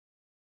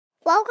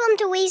Welcome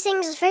to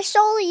Weezing's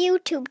official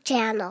YouTube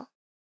channel.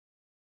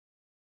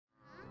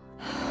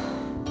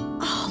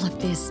 All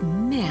of this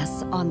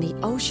mess on the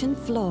ocean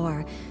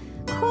floor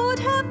could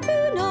have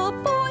been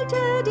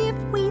avoided if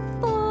we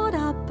thought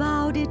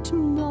about it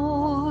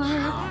more.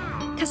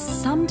 'Cause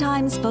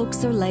sometimes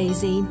folks are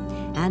lazy,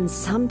 and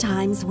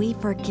sometimes we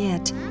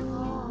forget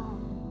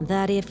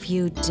that if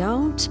you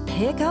don't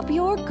pick up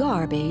your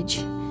garbage,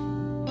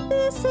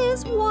 this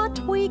is what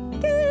we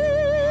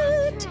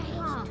get.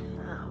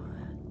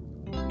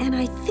 And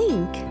I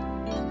think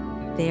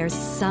there's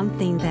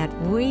something that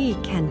we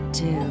can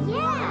do.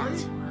 Yeah.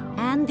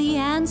 And the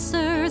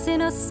answer's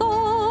in a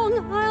song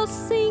I'll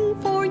sing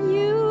for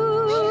you.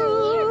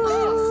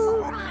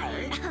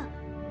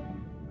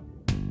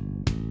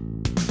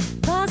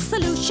 The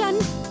solution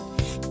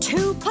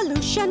to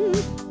pollution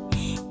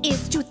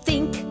is to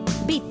think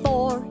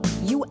before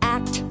you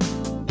act.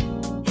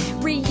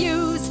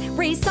 Reuse,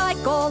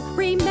 recycle,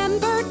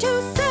 remember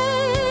to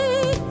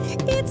say,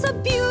 it's a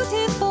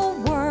beautiful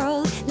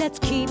world, let's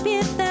keep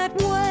it that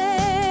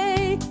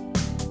way.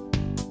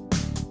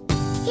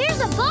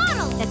 Here's a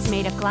bottle. That's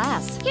made of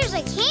glass. Here's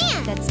a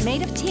can. That's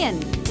made of tin.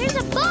 Here's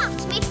a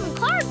box made from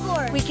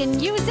cardboard. We can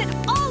use it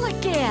all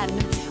again.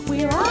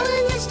 We're all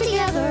in this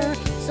together,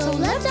 so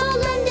let's all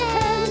lend a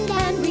hand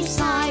and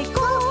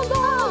recycle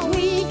all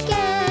we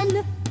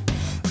can.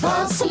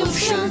 The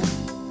solution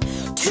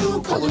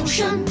to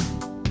pollution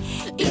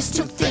is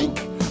to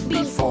think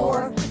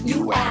before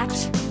you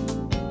act.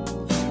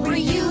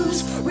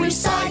 Reuse,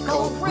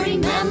 recycle,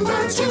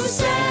 remember to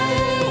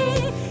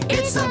say,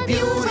 it's a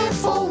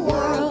beautiful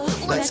world,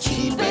 let's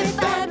keep it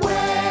that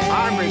way.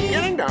 I'm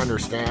beginning to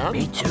understand.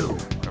 Me too.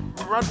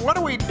 But what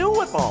do we do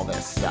with all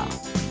this stuff?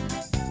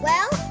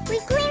 Well, we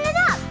clean it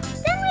up,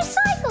 then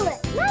recycle it,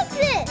 like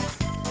this.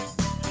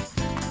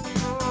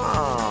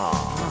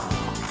 Oh,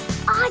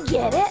 I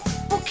get it.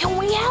 Well, can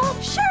we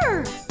help?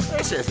 Sure.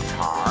 this is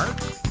hard.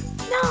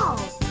 No,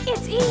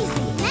 it's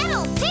easy.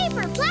 Metal,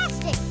 paper,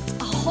 plastic.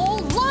 A whole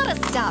lot of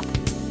stuff.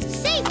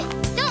 Save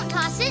it, don't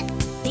toss it.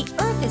 The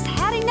earth has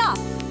had enough.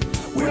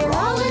 We're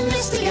all in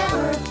this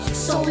together,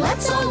 so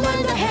let's all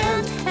lend a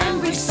hand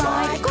and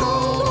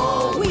recycle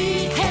all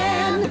we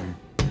can.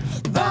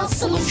 The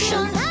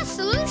solution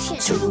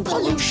to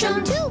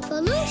pollution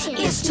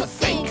is to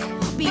think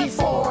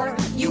before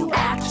you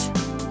act.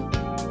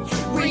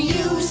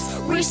 Reuse,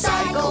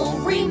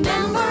 recycle,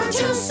 remember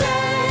to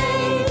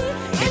say,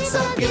 it's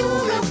a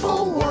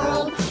beautiful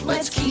world,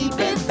 let's keep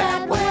it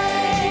that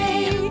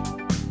way.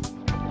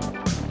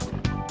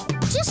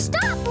 Just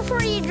stop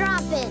before you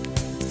drop it.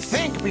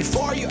 Think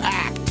before you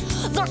act.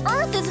 The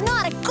earth is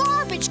not a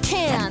garbage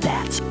can.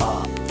 That's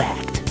a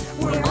fact.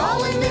 We're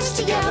all in this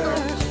together,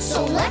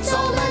 so let's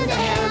all lend a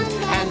hand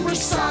and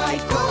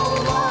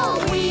recycle all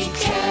we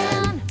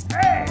can.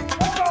 Hey,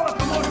 hold all the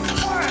promotion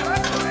quiet.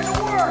 I'm trying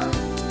to work.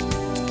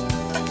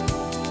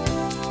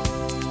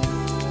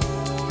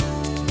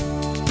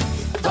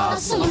 The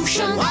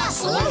solution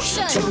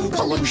to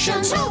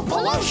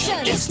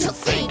pollution is to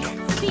think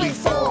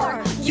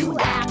before you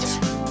act.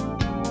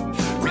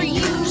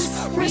 Reuse,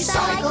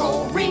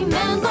 recycle,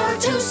 remember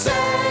to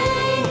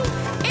say,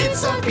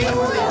 it's a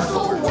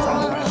beautiful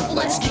world,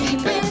 let's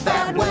keep it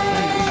that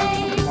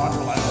way.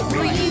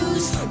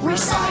 Reuse,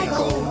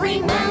 recycle,